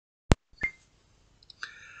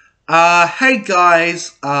Hey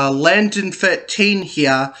guys, Landon13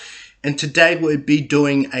 here, and today we'll be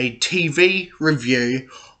doing a TV review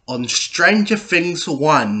on Stranger Things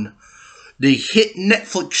 1, the hit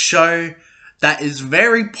Netflix show that is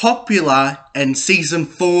very popular, and Season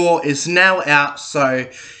 4 is now out, so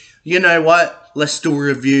you know what, let's do a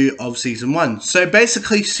review of Season 1. So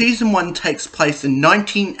basically, Season 1 takes place in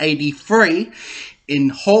 1983 in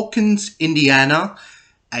Hawkins, Indiana,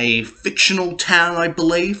 a fictional town, I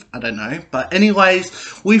believe. I don't know. But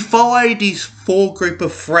anyways, we follow these four group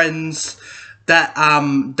of friends that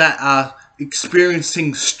are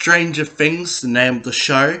experiencing stranger things, the name of the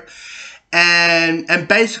show. And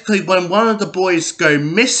basically when one of the boys go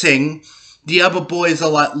missing, the other boys are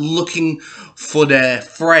like looking for their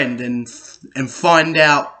friend and find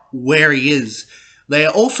out where he is. They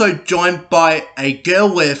are also joined by a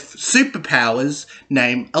girl with superpowers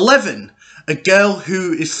named Eleven, a girl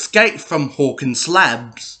who escaped from Hawkins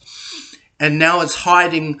Labs and now is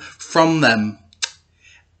hiding from them.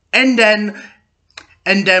 And then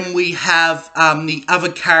we have the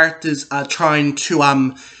other characters are trying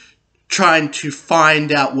to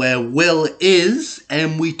find out where Will is,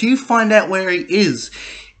 and we do find out where he is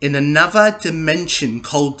in another dimension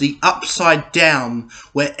called the Upside Down,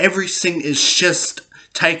 where everything is just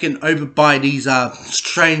taken over by these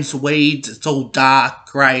strange weeds. It's all dark,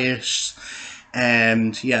 greyish,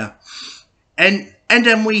 and yeah. And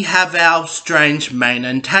then we have our strange main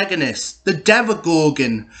antagonist, the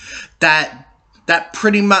Demogorgon, that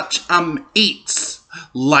pretty much eats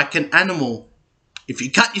like an animal. If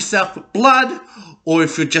you cut yourself with blood, or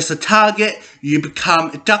if you're just a target, you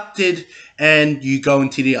become abducted and you go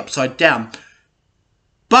into the Upside Down.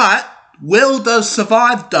 But Will does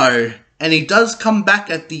survive though, and he does come back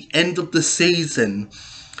at the end of the season,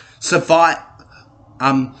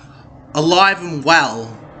 alive and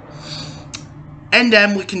well. And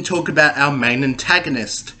then we can talk about our main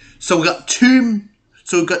antagonist. So we've got two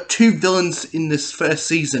villains in this first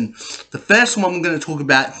season. The first one we're going to talk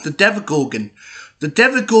about is the Demogorgon. The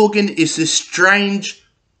Demogorgon is this strange,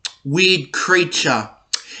 weird creature.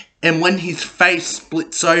 And when his face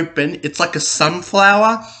splits open, it's like a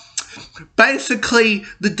sunflower. Basically,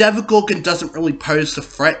 the Demogorgon doesn't really pose a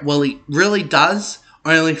threat. Well, he really does,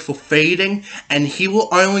 only for feeding. And he will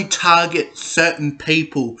only target certain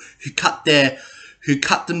people who cut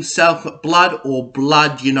themselves with blood, or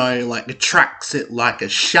blood, you know, like attracts it like a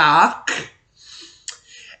shark.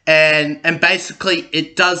 And basically,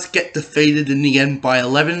 it does get defeated in the end by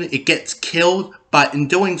Eleven. It gets killed, but in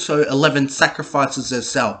doing so, Eleven sacrifices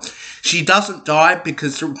herself. She doesn't die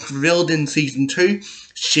because revealed in Season 2,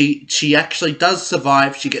 she actually does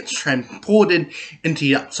survive. She gets transported into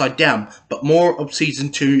the Upside Down. But more of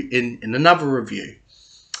Season 2 in another review.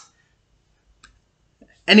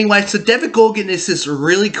 Anyway, so Demogorgon is this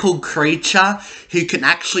really cool creature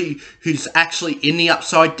who's actually in the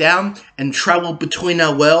Upside Down and travel between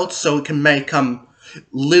our worlds, so it can make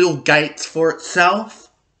little gates for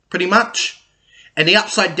itself, pretty much. And the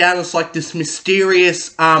Upside Down is like this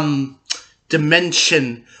mysterious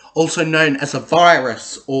dimension, also known as a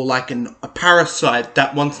virus or like a parasite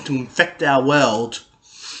that wants to infect our world.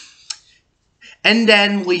 And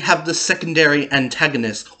then we have the secondary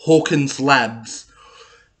antagonist, Hawkins Labs.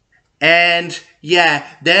 And yeah,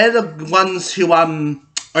 they're the ones who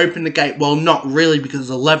open the gate. Well, not really, because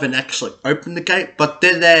Eleven actually opened the gate, but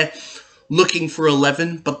they're there looking for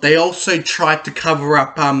Eleven. But they also tried to cover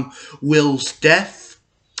up Will's death.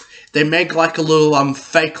 They make like a little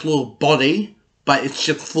fake little body, but it's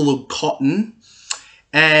just full of cotton,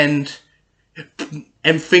 and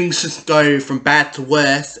things just go from bad to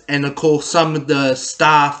worse. And of course, some of the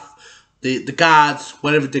staff, the guards,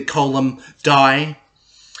 whatever they call them, die.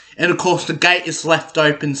 And of course, the gate is left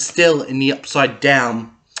open still in the Upside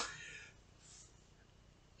Down.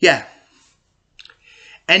 Yeah.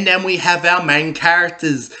 And then we have our main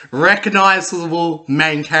characters, recognizable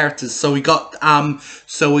main characters. So we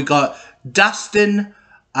got Dustin,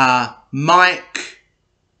 Mike,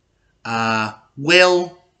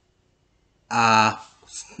 Will,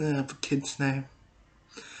 what's the kid's name?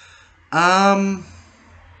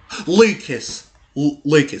 Lucas.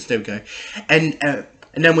 Lucas, there we go.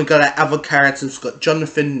 And then we got our other characters. We've got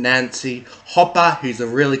Jonathan, Nancy, Hopper, who's a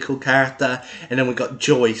really cool character. And then we got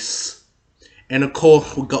Joyce. And of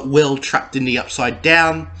course, we've got Will trapped in the Upside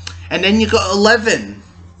Down. And then you got Eleven,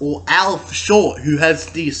 or Al for short, who has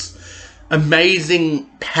these amazing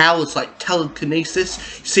powers like telekinesis.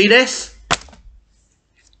 See this?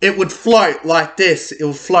 It would float like this. It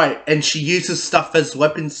would float. And she uses stuff as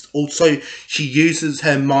weapons. Also, she uses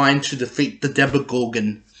her mind to defeat the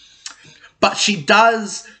Demogorgon. But she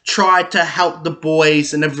does try to help the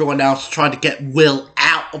boys and everyone else try to get Will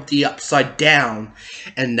out of the Upside Down.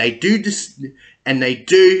 And they do this, and they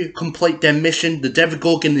do complete their mission. The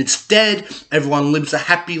Demogorgon is dead. Everyone lives a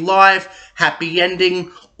happy life, happy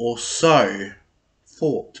ending, or so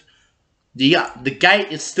thought. The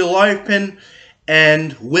gate is still open,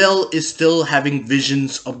 and Will is still having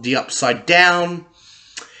visions of the Upside Down.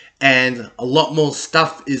 And a lot more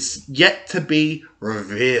stuff is yet to be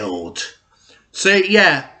revealed. So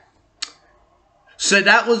yeah, so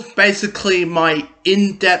that was basically my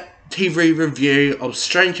in-depth TV review of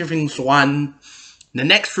Stranger Things 1. The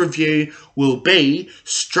next review will be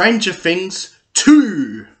Stranger Things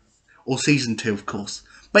 2, or Season 2 of course.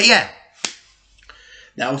 But yeah,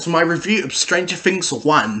 that was my review of Stranger Things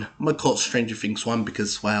 1. I'm going to call it Stranger Things 1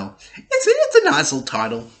 because, well, it's a nice little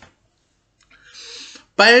title.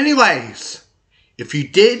 But anyways, if you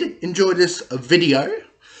did enjoy this video,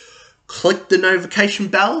 click the notification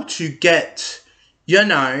bell to get, to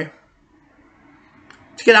get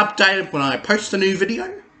updated when I post a new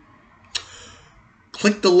video.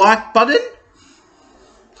 Click the like button.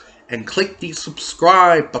 And click the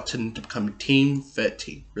subscribe button to become Team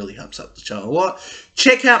 13. Really helps out the channel a lot.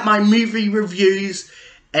 Check out my movie reviews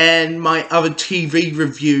and my other TV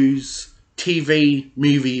reviews. TV,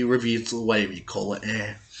 movie reviews, or whatever you call it.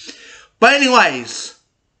 Yeah. But anyways,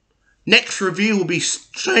 next review will be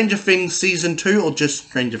Stranger Things Season 2, or just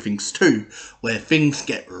Stranger Things 2, where things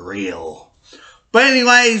get real. But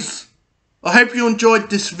anyways, I hope you enjoyed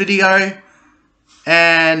this video,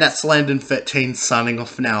 and that's Landon13 signing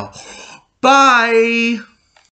off now. Bye!